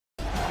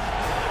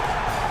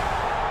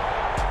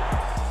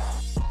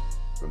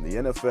the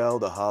NFL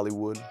to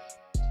Hollywood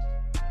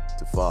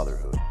to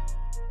fatherhood.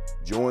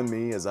 Join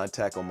me as I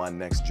tackle my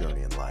next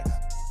journey in life,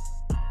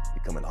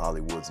 becoming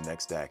Hollywood's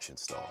next action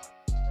star.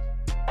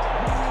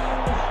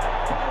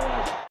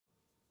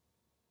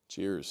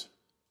 Cheers.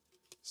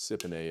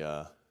 Sipping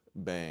a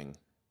Bang,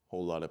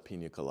 whole lot of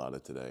pina colada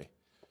today.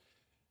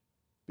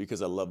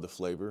 Because I love the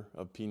flavor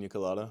of pina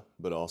colada,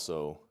 but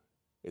also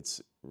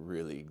it's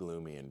really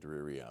gloomy and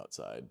dreary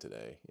outside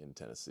today in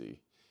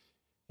Tennessee.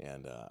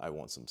 And I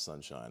want some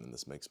sunshine, and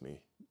this makes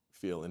me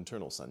feel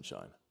internal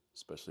sunshine,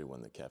 especially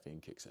when the caffeine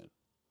kicks in.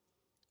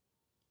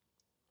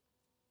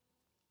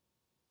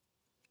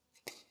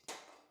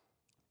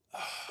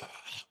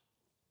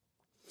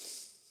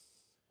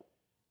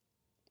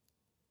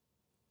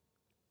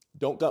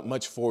 Don't got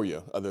much for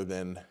you other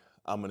than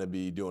I'm going to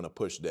be doing a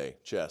push day,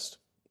 chest.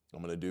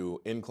 I'm going to do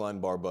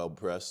incline barbell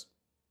press,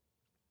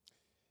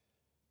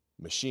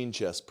 machine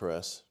chest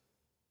press,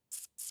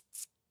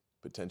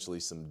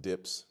 potentially some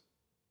dips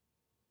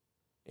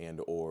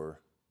and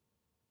or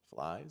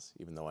flies,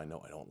 even though I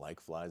know I don't like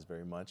flies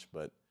very much,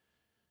 but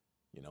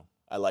you know,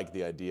 I like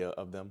the idea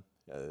of them,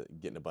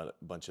 getting a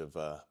bunch of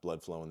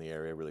blood flow in the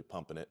area, really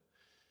pumping it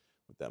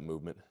with that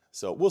movement.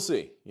 So we'll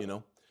see, you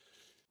know.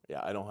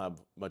 Yeah, I don't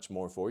have much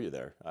more for you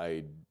there.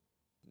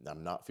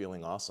 I'm not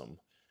feeling awesome.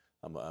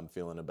 I'm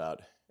feeling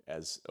about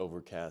as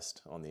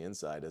overcast on the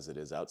inside as it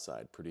is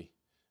outside. Pretty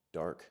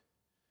dark.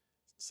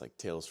 It's like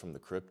Tales from the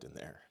Crypt in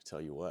there, I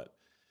tell you what.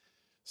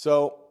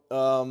 So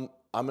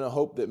I'm going to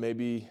hope that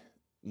maybe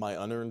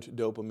my unearned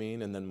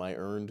dopamine and then my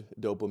earned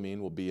dopamine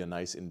will be a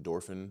nice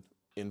endorphin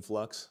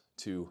influx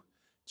to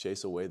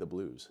chase away the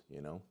blues,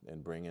 you know,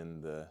 and bring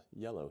in the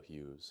yellow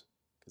hues,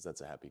 because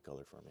that's a happy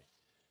color for me.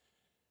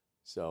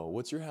 So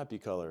what's your happy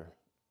color?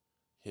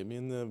 Hit me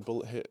in the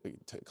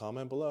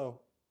comment below.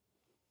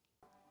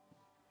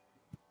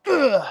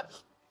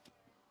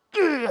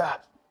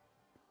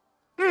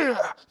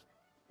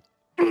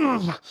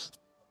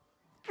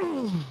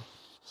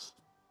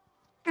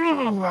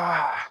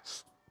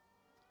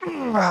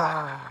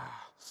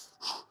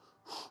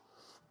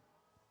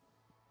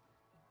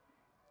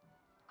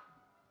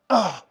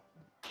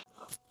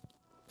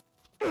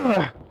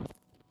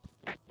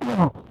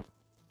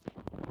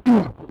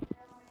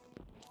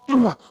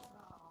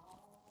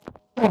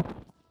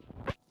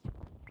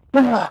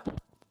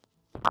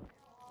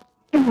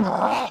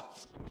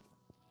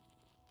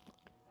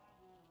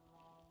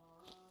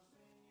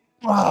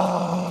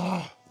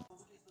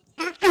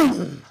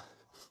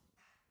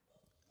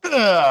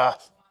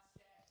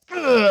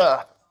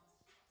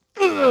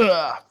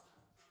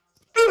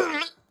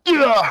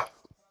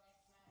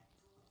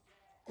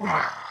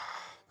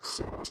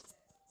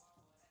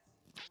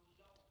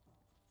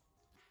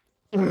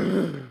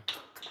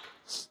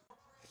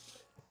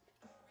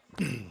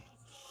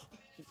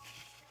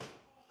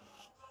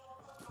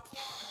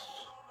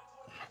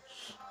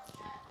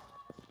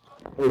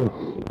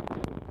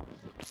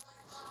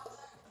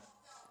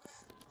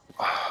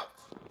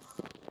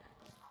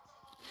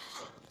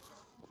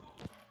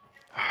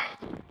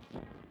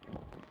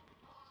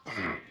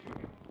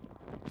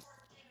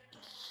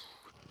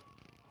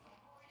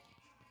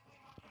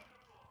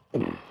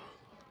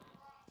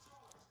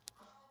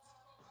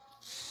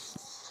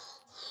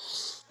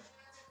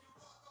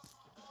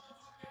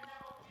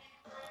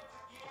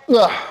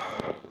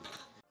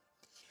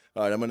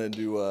 All right, I'm gonna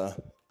do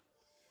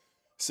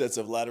sets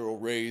of lateral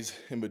raise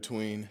in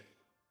between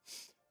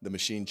the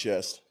machine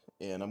chest,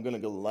 and I'm gonna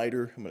go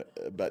lighter. I'm gonna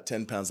about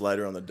 10 pounds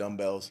lighter on the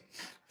dumbbells.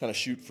 Kind of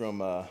shoot from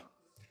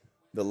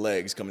the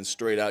legs coming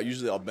straight out.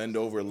 Usually I'll bend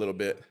over a little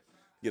bit,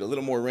 get a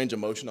little more range of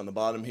motion on the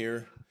bottom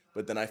here,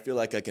 but then I feel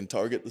like I can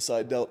target the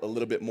side delt a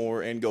little bit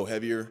more and go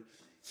heavier.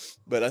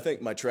 But I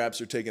think my traps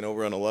are taking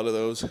over on a lot of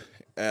those,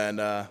 and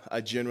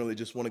I generally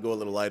just want to go a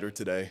little lighter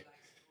today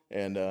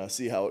and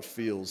see how it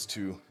feels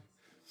to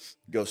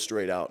go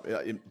straight out.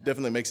 It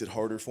definitely makes it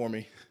harder for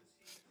me.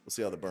 We'll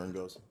see how the burn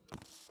goes.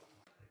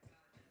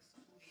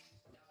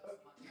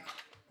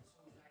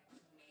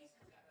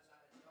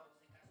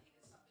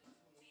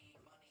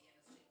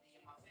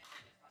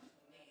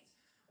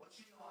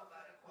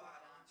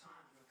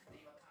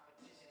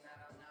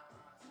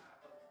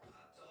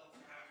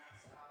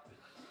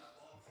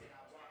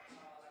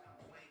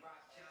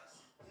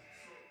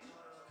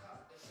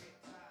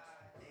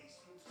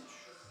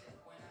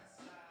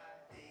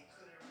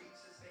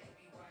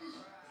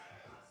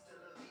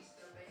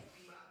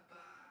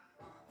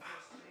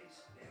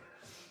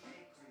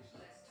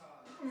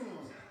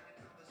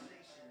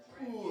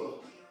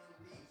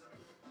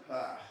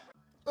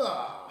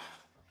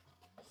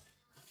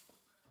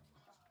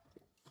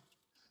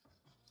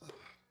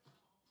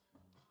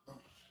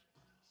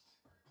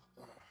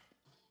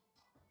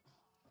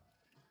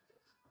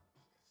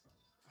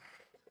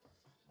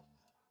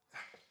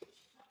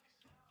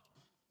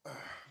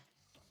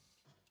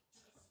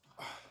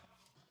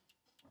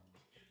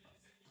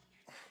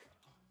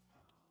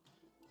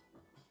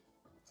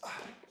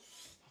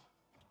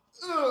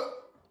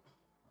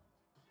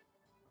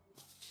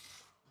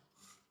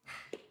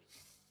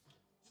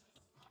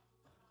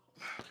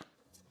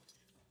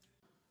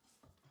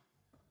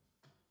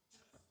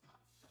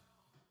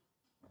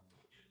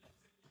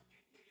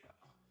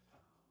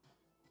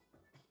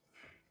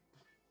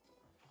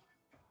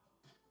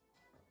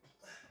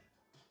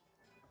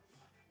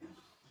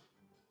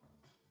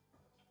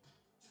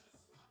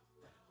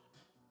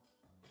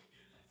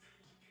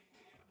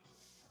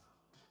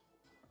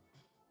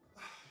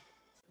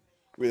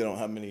 really don't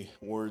have many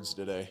words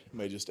today.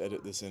 May just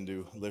edit this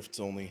into lifts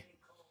only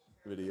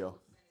video.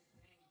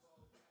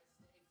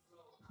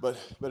 But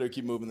better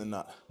keep moving than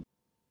not.